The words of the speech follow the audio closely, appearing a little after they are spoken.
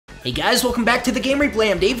Hey guys, welcome back to the Game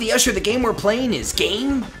Replay. I'm Dave the Usher. The game we're playing is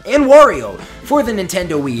Game and Wario for the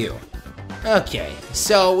Nintendo Wii U. Okay,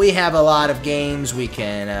 so we have a lot of games we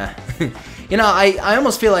can, you know, I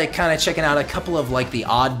almost feel like kind of checking out a couple of like the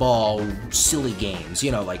oddball silly games,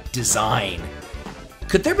 you know, like Design.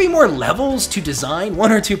 Could there be more levels to Design?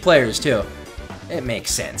 1 or 2 players too. It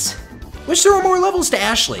makes sense. Wish there were more levels to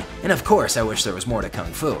Ashley. And of course, I wish there was more to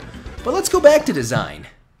Kung Fu. But let's go back to Design.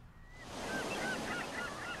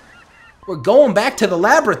 We're going back to the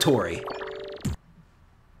laboratory.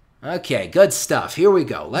 Okay, good stuff. Here we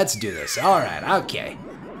go. Let's do this. Alright, okay.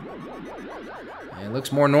 It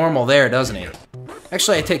looks more normal there, doesn't he?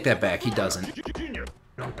 Actually, I take that back. He doesn't.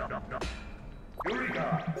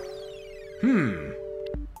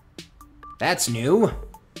 That's new.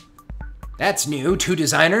 That's new. 2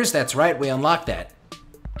 designers. That's right, we unlocked that.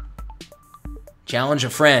 Challenge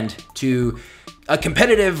a friend to a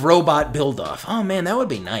competitive robot build-off. Oh man, that would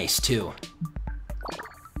be nice too.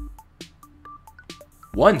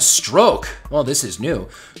 1 stroke. Well, this is new.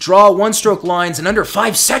 Draw 1-stroke lines in under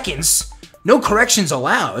 5 seconds. No corrections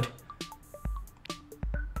allowed.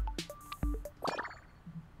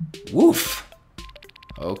 Woof.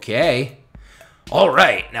 Okay. All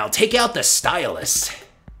right, now take out the stylus.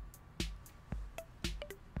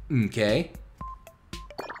 Okay.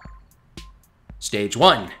 Stage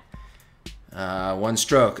 1. 1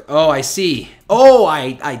 stroke. Oh, I see. Oh,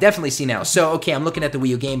 I definitely see now. So, okay, I'm looking at the Wii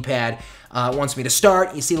U gamepad. It wants me to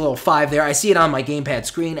start. You see the little 5 there. I see it on my gamepad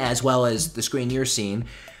screen as well as the screen you're seeing.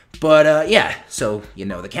 But, yeah, so you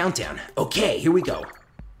know the countdown. Okay, here we go.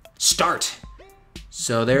 Start.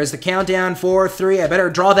 So there's the countdown. 4, 3. I better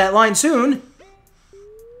draw that line soon.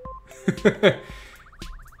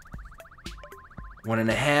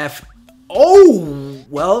 1.5. Oh,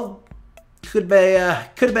 well... Could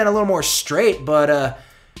have been a little more straight, but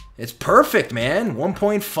it's perfect, man.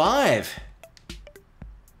 1.5.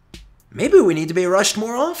 Maybe we need to be rushed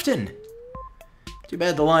more often. Too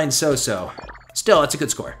bad the line's so-so. Still, it's a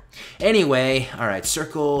good score. Anyway, all right,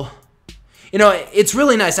 circle. You know, it's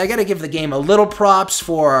really nice. I gotta give the game a little props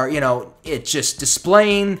for, you know, it just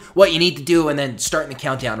displaying what you need to do and then starting the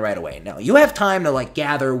countdown right away. Now, you have time to, like,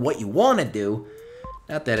 gather what you want to do.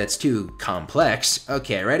 Not that it's too complex.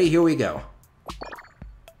 Okay, ready? Here we go.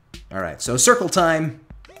 Alright, so circle time.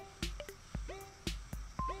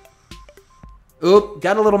 Oop,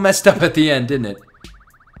 got a little messed up at the end, didn't it?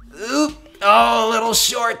 Oop, oh, a little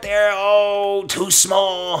short there. Oh, too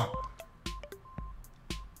small.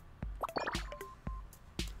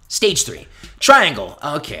 Stage 3, triangle.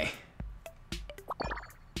 Okay.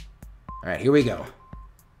 Alright, here we go.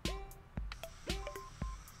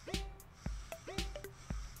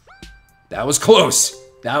 That was close.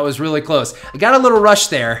 That was really close. I got a little rush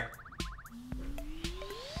there.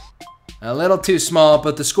 A little too small,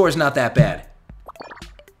 but the score's not that bad.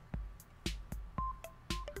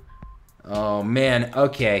 Oh, man.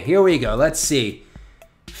 Okay, here we go. Let's see.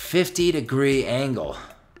 50-degree angle.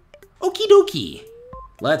 Okie dokie.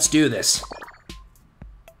 Let's do this.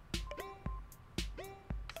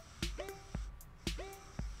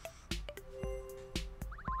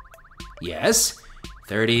 Yes.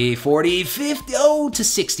 30, 40, 50, oh, to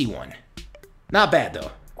 61. Not bad,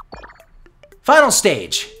 though. Final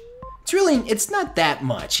stage. It's not that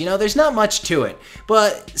much, you know, there's not much to it,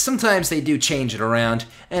 but sometimes they do change it around,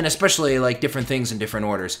 and especially, like, different things in different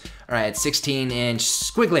orders. All right, 16-inch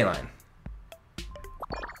squiggly line.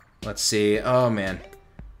 Let's see, oh, man.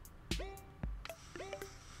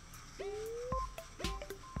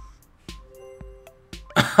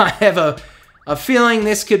 I have a feeling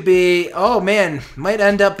this could be, oh man, might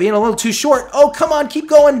end up being a little too short. Oh, come on, keep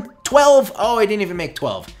going. 12. Oh, I didn't even make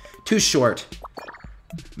 12. Too short.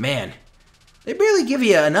 Man, they barely give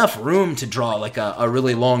you enough room to draw like a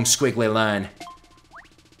really long squiggly line.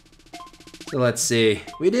 So let's see.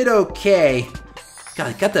 We did okay.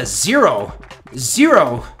 God, got the 0.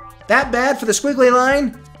 0. That bad for the squiggly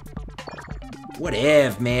line?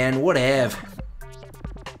 Whatever, man, whatever.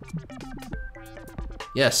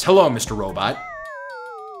 Yes, hello, Mr. Robot.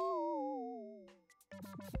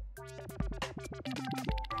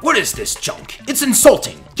 What is this junk? It's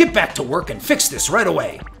insulting. Get back to work and fix this right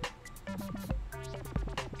away.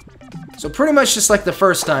 So pretty much just like the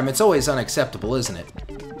first time, it's always unacceptable, isn't it?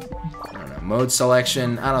 I don't know, mode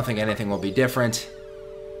selection, I don't think anything will be different.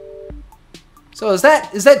 So is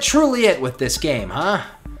that truly it with this game, huh?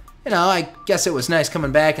 You know, I guess it was nice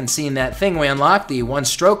coming back and seeing that thing we unlocked, the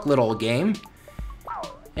 1-stroke little game.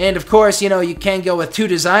 And of course, you know, you can go with 2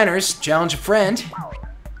 designers, challenge a friend.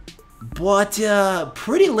 But,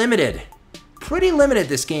 pretty limited. Pretty limited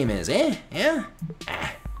this game is, eh? Yeah?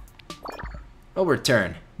 Ah. We'll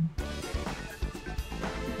return.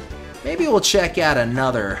 Maybe we'll check out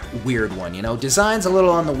another weird one, you know? Design's a little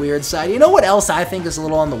on the weird side. You know what else I think is a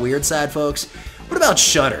little on the weird side, folks? What about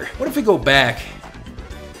Shutter? What if we go back?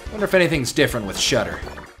 I wonder if anything's different with Shutter.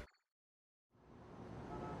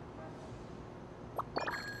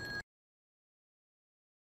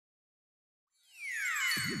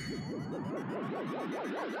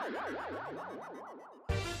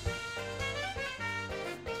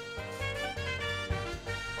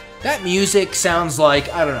 That music sounds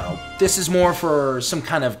like, I don't know, this is more for some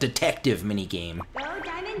kind of detective minigame. Go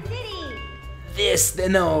Diamond City!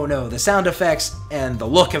 No, the sound effects and the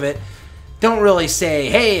look of it don't really say,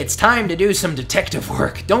 hey, it's time to do some detective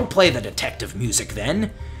work. Don't play the detective music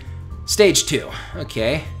then. Stage 2,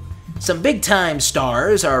 okay. Some big-time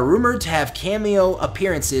stars are rumored to have cameo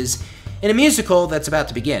appearances in a musical that's about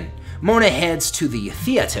to begin. Mona heads to the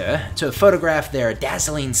theater to photograph their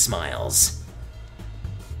dazzling smiles.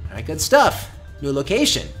 Alright, good stuff. New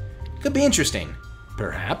location. Could be interesting.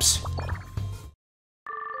 Perhaps.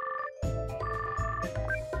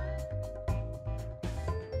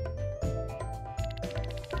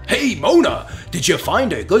 Hey, Mona! Did you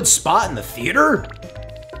find a good spot in the theater?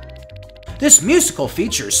 This musical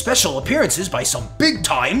features special appearances by some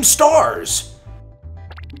big-time stars.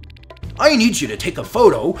 I need you to take a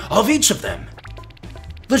photo of each of them.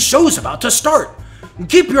 The show's about to start.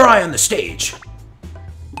 Keep your eye on the stage.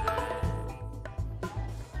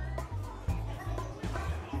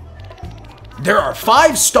 There are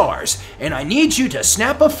 5 stars, and I need you to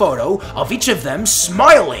snap a photo of each of them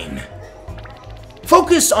smiling.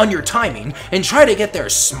 Focus on your timing and try to get their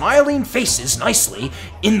smiling faces nicely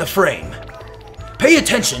in the frame. Pay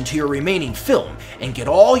attention to your remaining film and get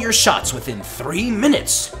all your shots within 3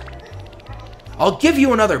 minutes. I'll give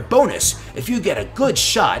you another bonus if you get a good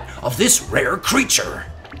shot of this rare creature.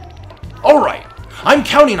 Alright, I'm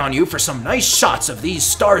counting on you for some nice shots of these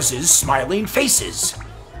stars' smiling faces.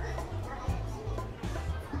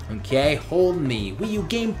 Okay, hold me Wii U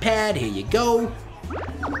gamepad, here you go.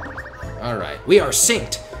 Alright, we are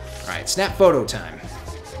synced. Alright, snap photo time.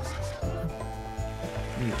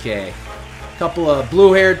 Okay, couple of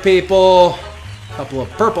blue-haired people, couple of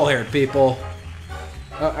purple-haired people.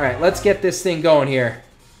 Alright, let's get this thing going here.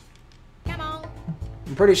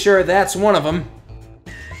 I'm pretty sure that's one of them.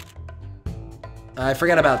 I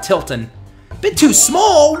forgot about Tilton. Bit too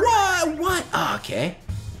small, what? Oh, okay,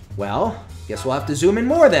 well, guess we'll have to zoom in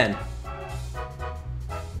more then.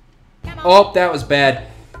 Oh, that was bad.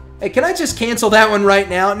 Hey, can I just cancel that one right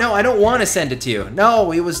now? No, I don't want to send it to you.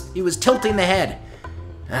 No, he was tilting the head.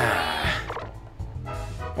 I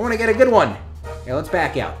want to get a good one. Okay, let's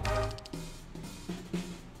back out.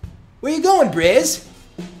 Where you going, Briz?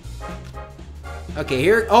 Okay,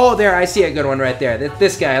 here. Oh, there, I see a good one right there.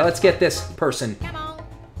 This guy. Let's get this person.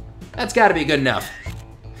 That's got to be good enough.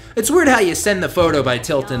 It's weird how you send the photo by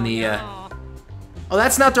tilting the, Oh,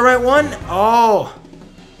 that's not the right one? Oh.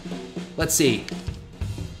 Let's see.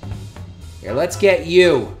 Here, let's get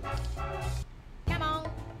you.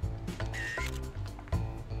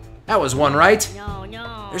 That was one, right? No.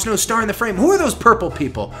 There's no star in the frame. Who are those purple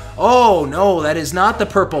people? Oh, no, that is not the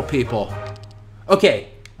purple people. Okay.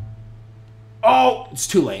 Oh, it's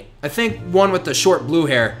too late. I think one with the short blue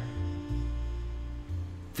hair.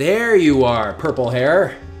 There you are, purple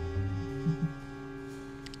hair.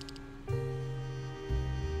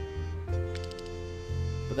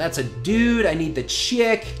 But that's a dude. I need the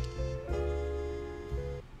chick.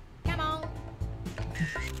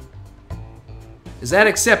 Is that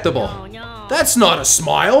acceptable? No. That's not a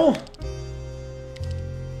smile.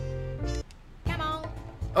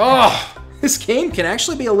 Oh, this game can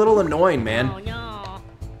actually be a little annoying, man. No.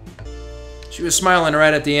 She was smiling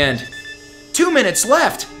right at the end. 2 minutes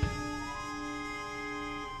left.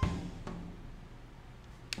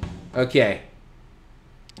 Okay.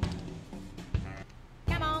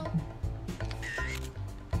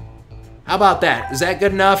 How about that? Is that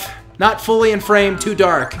good enough? Not fully in frame, too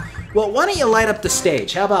dark. Well, why don't you light up the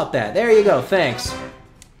stage? How about that? There you go, thanks.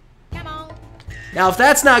 Now, if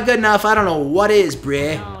that's not good enough, I don't know what is,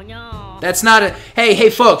 Brie. No. That's not a... Hey,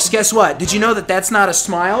 folks, guess what? Did you know that that's not a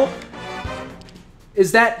smile?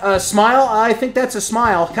 Is that a smile? I think that's a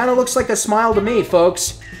smile. Kind of looks like a smile to me,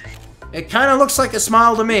 folks. It kind of looks like a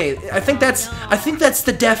smile to me. I think that's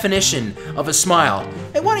the definition of a smile.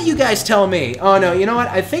 Hey, why don't you guys tell me? Oh, no, you know what?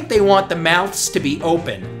 I think they want the mouths to be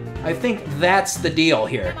open. I think that's the deal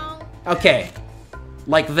here. Okay.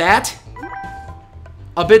 Like that?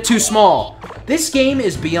 A bit too small. This game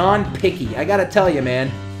is beyond picky. I gotta tell you,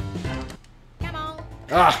 man.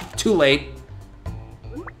 Ah, too late.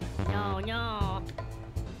 No.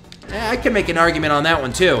 I could make an argument on that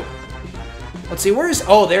one, too. Let's see, where's...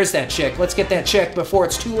 Oh, there's that chick. Let's get that chick before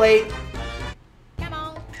it's too late. Come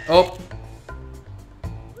on. Oh.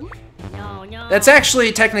 No, no. That's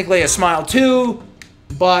actually technically a smile, too.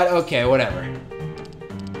 But, okay, whatever.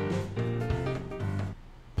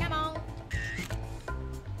 Come on.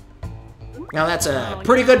 Now, that's a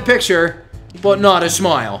pretty good picture, but not a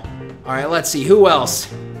smile. All right, let's see. Who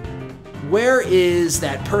else? Where is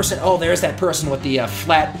that person? Oh, there's that person with the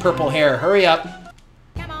flat purple hair. Hurry up.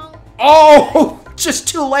 Come on. Oh, just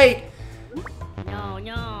too late. No,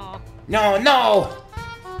 no. No, no.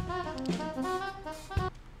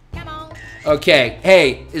 Come on. Okay,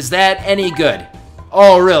 hey, is that any good?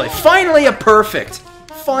 Oh, really? Finally a perfect.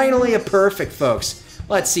 Finally a perfect, folks.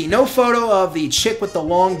 Let's see. No photo of the chick with the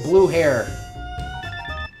long blue hair.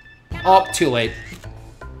 Oh, too late.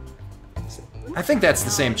 I think that's the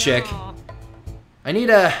same chick. I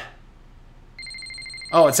need a...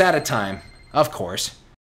 Oh, it's out of time. Of course.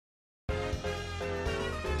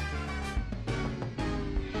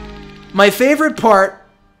 My favorite part...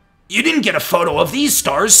 You didn't get a photo of these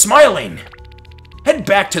stars smiling. Head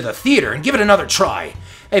back to the theater and give it another try.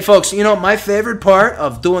 Hey, folks, you know, my favorite part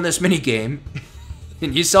of doing this minigame,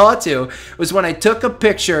 and you saw it too, was when I took a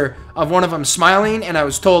picture of one of them smiling and I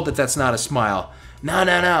was told that that's not a smile. No,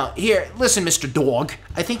 no, no. Here, listen, Mr. Dog.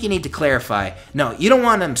 I think you need to clarify. No, you don't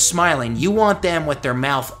want them smiling. You want them with their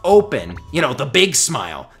mouth open. You know, the big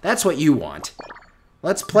smile. That's what you want.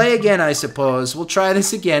 Let's play again, I suppose. We'll try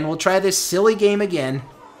this again. We'll try this silly game again.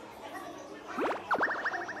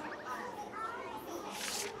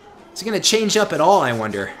 Is it going to change up at all, I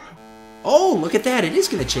wonder? Oh, look at that. It is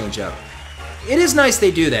going to change up. It is nice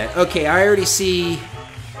they do that. Okay, I already see...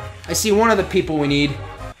 I see one of the people we need.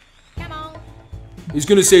 He's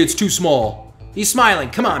gonna say it's too small. He's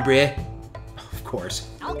smiling. Come on, Bria. Of course.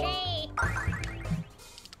 Okay.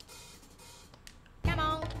 Come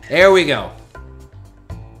on. There we go.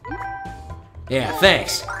 Yeah,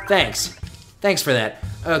 thanks. Thanks. Thanks for that.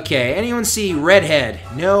 Okay, anyone see Redhead?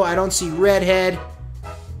 No, I don't see Redhead.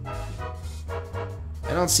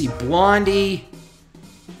 I don't see Blondie.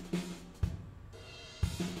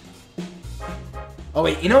 Oh,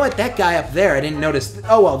 wait, you know what? That guy up there, I didn't notice.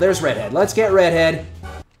 Oh, well, there's Redhead. Let's get Redhead.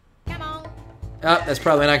 Come on. Oh, that's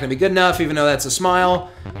probably not going to be good enough, even though that's a smile.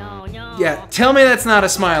 No, no. Yeah, tell me that's not a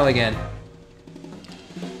smile again.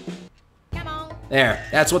 Come on. There,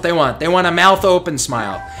 that's what they want. They want a mouth-open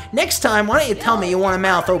smile. Next time, why don't you tell me you want a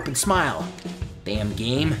mouth-open smile? Damn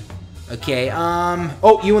game. Okay,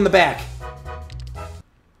 oh, you in the back.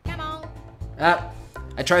 Come on.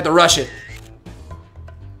 I tried to rush it.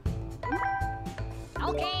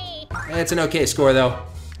 Okay. It's an okay score, though.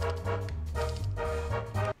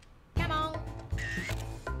 Come on.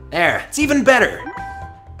 There, it's even better.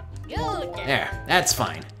 Good. There, that's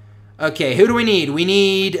fine. Okay, who do we need? We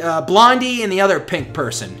need Blondie and the other pink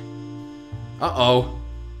person. Uh-oh.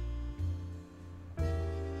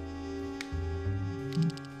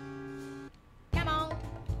 Come on.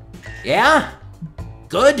 Yeah?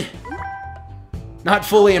 Good? Not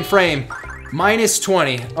fully in frame. Minus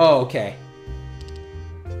 20. Oh, okay.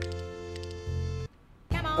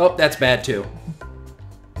 Come on. Oh, that's bad too.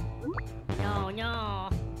 No, no.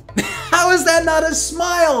 How is that not a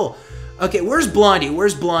smile? Okay, where's Blondie?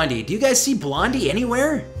 Where's Blondie? Do you guys see Blondie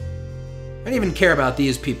anywhere? I don't even care about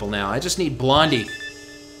these people now. I just need Blondie.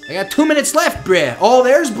 I got 2 minutes left, bruh. Oh,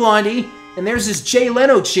 there's Blondie. And there's his Jay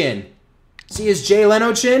Leno chin. See his Jay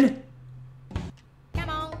Leno chin? Come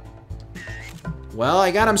on. Well,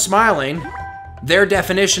 I got him smiling. Their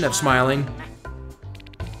definition of smiling.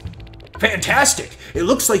 Fantastic! It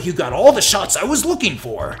looks like you got all the shots I was looking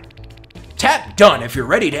for. Tap done if you're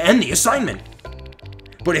ready to end the assignment.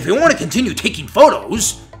 But if you want to continue taking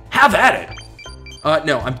photos, have at it.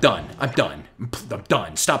 No, I'm done. I'm done. I'm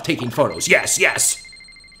done. Stop taking photos. Yes, yes.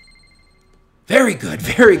 Very good,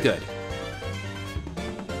 very good.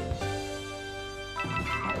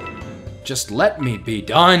 Just let me be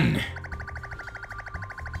done.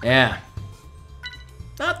 Yeah.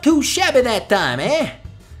 Not too shabby that time, eh?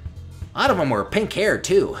 A lot of them were pink hair,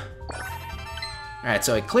 too. Alright,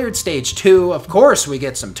 so I cleared stage 2. Of course we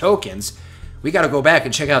get some tokens. We gotta go back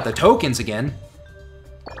and check out the tokens again.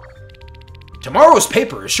 Tomorrow's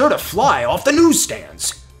paper is sure to fly off the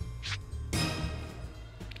newsstands.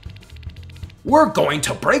 We're going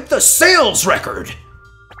to break the sales record!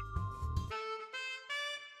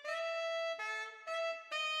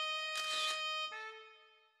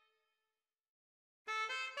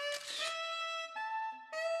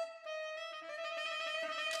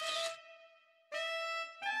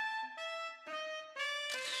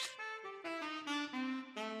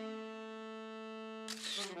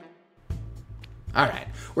 Alright,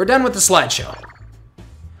 we're done with the slideshow.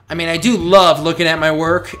 I mean, I do love looking at my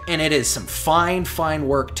work, and it is some fine, fine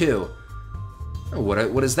work, too. Oh,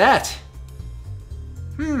 what is that?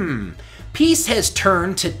 Peace has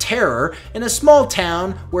turned to terror in a small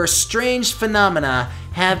town where strange phenomena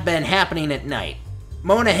have been happening at night.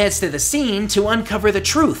 Mona heads to the scene to uncover the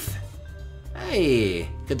truth. Hey,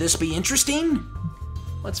 could this be interesting?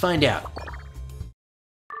 Let's find out.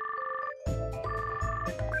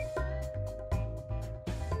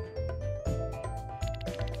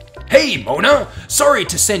 Hey, Mona! Sorry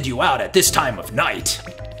to send you out at this time of night.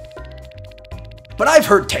 But I've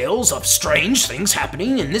heard tales of strange things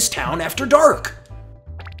happening in this town after dark.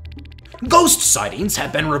 Ghost sightings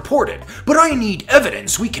have been reported, but I need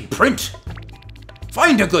evidence we can print.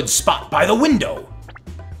 Find a good spot by the window.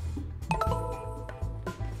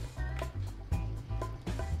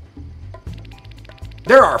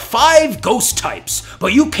 There are 5 ghost types,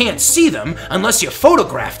 but you can't see them unless you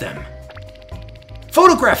photograph them.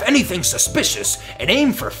 Photograph anything suspicious and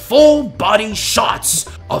aim for full-body shots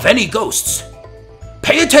of any ghosts.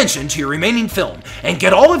 Pay attention to your remaining film and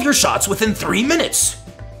get all of your shots within 3 minutes.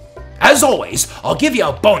 As always, I'll give you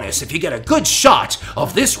a bonus if you get a good shot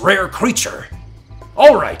of this rare creature.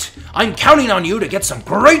 Alright, I'm counting on you to get some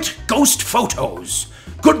great ghost photos.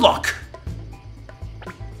 Good luck!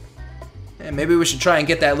 Yeah, maybe we should try and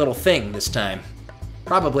get that little thing this time.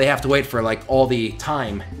 Probably have to wait for like all the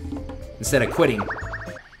time instead of quitting.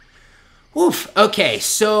 Oof, okay,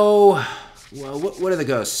 so... Well, what are the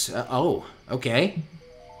ghosts? Oh, okay.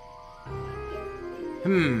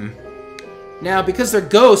 Now, because they're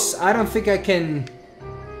ghosts, I don't think I can...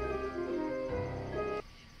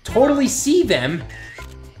 totally see them.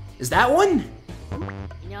 Is that one?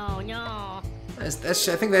 No. I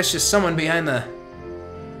think that's just someone behind the...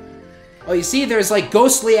 Oh, you see, there's like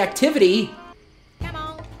ghostly activity. Come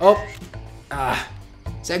on. Oh.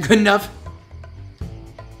 Is that good enough?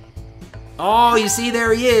 Oh, you see,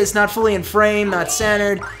 there he is. Not fully in frame, not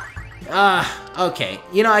centered. Okay.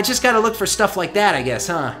 You know, I just gotta look for stuff like that, I guess,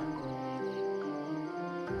 huh?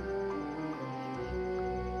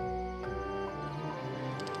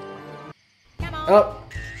 Come on. Oh.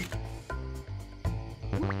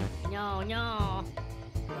 No.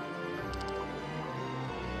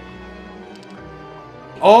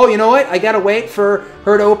 Oh, you know what? I gotta wait for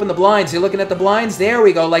her to open the blinds. You're looking at the blinds? There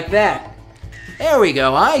we go, like that. There we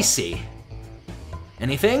go, I see.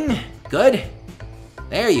 Anything? Good?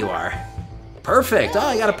 There you are. Perfect. Oh,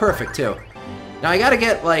 I got a perfect, too. Now, I gotta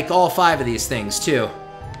get, like, all 5 of these things, too.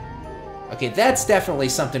 Okay, that's definitely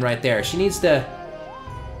something right there. She needs to...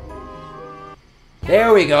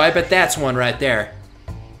 There we go. I bet that's one right there.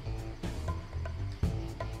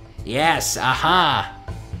 Yes, aha.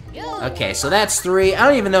 Okay, so that's 3. I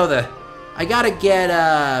don't even know the... I gotta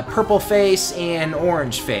get purple face and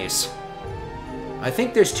orange face. I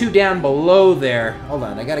think there's 2 down below there. Hold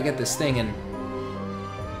on, I gotta get this thing in...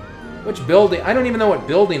 Which building? I don't even know what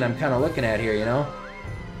building I'm kind of looking at here, you know?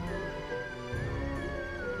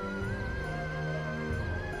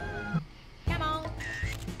 Come on.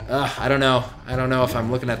 I don't know. I don't know if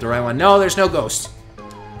I'm looking at the right one. No, there's no ghost.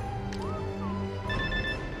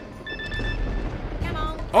 Come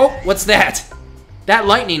on. Oh, what's that? That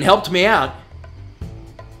lightning helped me out.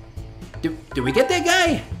 Did we get that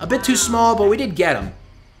guy? A bit too small, but we did get him.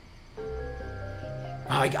 Oh,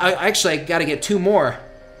 I actually gotta get 2 more.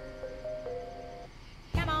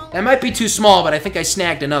 Come on. That might be too small, but I think I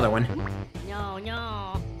snagged another one. No.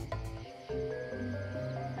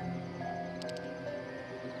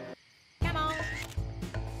 Come on.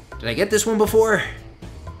 Did I get this one before?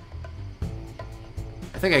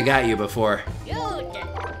 I think I got you before. Good.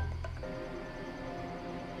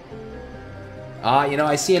 You know,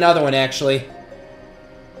 I see another one, actually.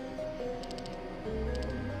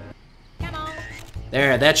 Come on.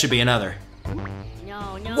 There, that should be another.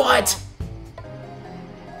 No. What?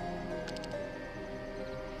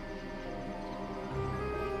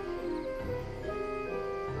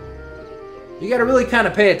 You gotta really kind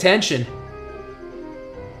of pay attention.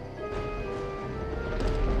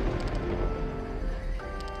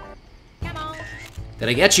 Come on. Did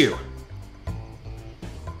I get you?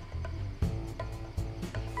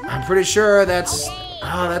 I'm pretty sure that's...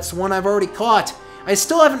 Oh, that's one I've already caught. I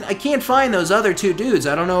still haven't... I can't find those other 2 dudes.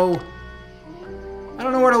 I don't know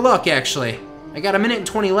where to look, actually. I got 1 minute and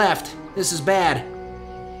 20 left. This is bad.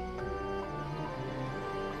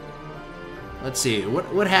 Let's see.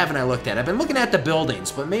 What haven't I looked at? I've been looking at the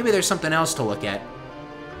buildings, but maybe there's something else to look at.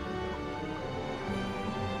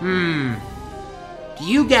 Do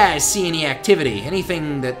you guys see any activity?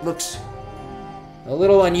 Anything that looks a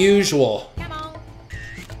little unusual? Come on.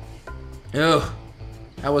 Ugh.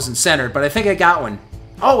 That wasn't centered, but I think I got one.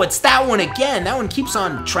 Oh, it's that one again. That one keeps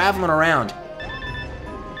on traveling around.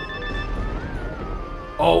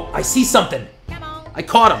 Oh, I see something. Come on. I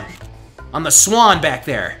caught him. On the swan back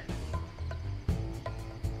there.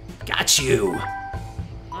 Got you.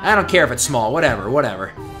 I don't care if it's small.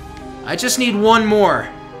 Whatever. I just need one more.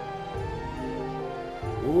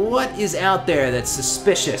 What is out there that's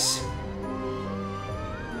suspicious?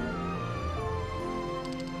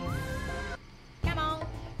 Come on.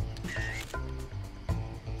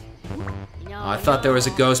 No, Oh, I thought there was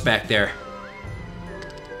a ghost back there.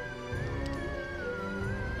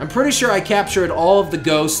 I'm pretty sure I captured all of the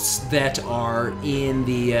ghosts that are in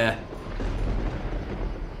the,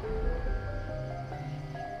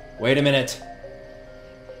 Wait a minute.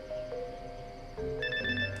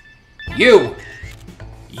 You!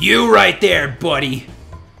 You right there, buddy.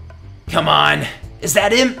 Come on. Is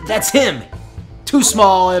that him? That's him. Too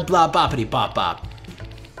small, blah boppity bop bop.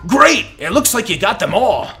 Great! It looks like you got them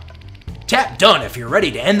all. Tap done if you're ready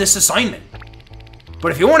to end this assignment.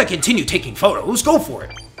 But if you want to continue taking photos, go for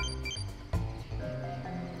it.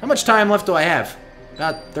 How much time left do I have?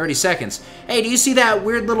 About 30 seconds. Hey, do you see that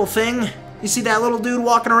weird little thing? You see that little dude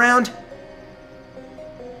walking around?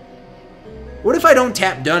 What if I don't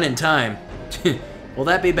tap done in time? Will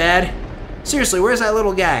that be bad? Seriously, where's that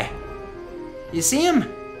little guy? You see him?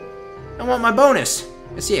 I want my bonus.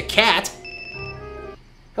 I see a cat.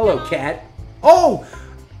 Hello, cat. Oh!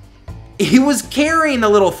 He was carrying the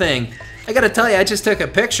little thing. I gotta tell you, I just took a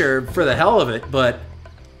picture for the hell of it, but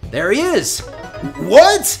there he is.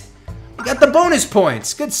 What? I got the bonus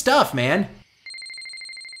points. Good stuff, man.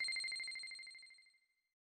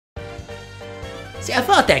 See, I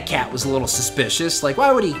thought that cat was a little suspicious. Like,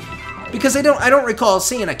 why would he? Because I don't recall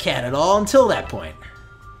seeing a cat at all until that point.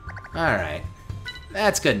 All right,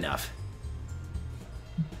 that's good enough.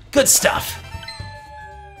 Good stuff.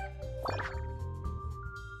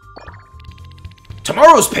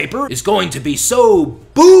 Tomorrow's paper is going to be so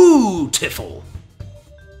bootiful.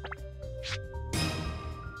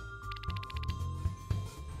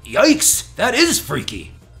 Yikes, that is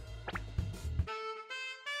freaky.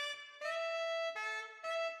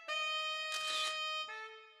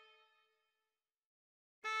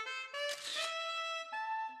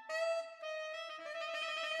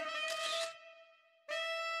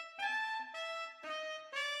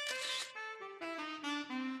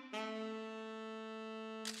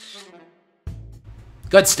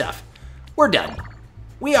 Good stuff. We're done.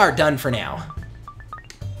 We are done for now.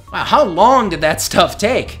 Wow, how long did that stuff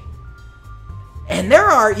take? And there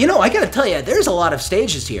are, you know, I gotta tell you, there's a lot of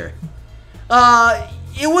stages here.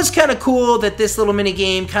 It was kind of cool that this little mini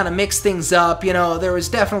game kind of mixed things up. You know, there was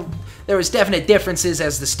definite differences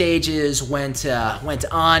as the stages went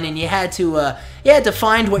on, and you had to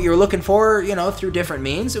find what you were looking for, you know, through different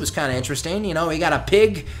means. It was kind of interesting. You know, we got a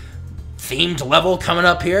pig themed level coming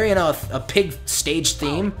up here, you know, a pig stage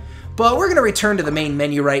theme. But we're gonna return to the main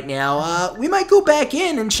menu right now. We might go back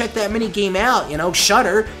in and check that mini game out, you know,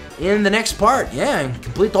 Shutter, in the next part. Yeah, and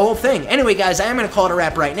complete the whole thing. Anyway, guys, I am gonna call it a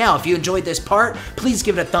wrap right now. If you enjoyed this part, please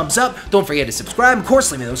give it a thumbs up. Don't forget to subscribe. Of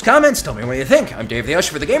course, leave me those comments. Tell me what you think. I'm Dave the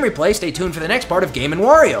Usher for the Game Replay. Stay tuned for the next part of Game &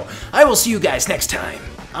 Wario. I will see you guys next time.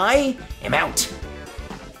 I am out.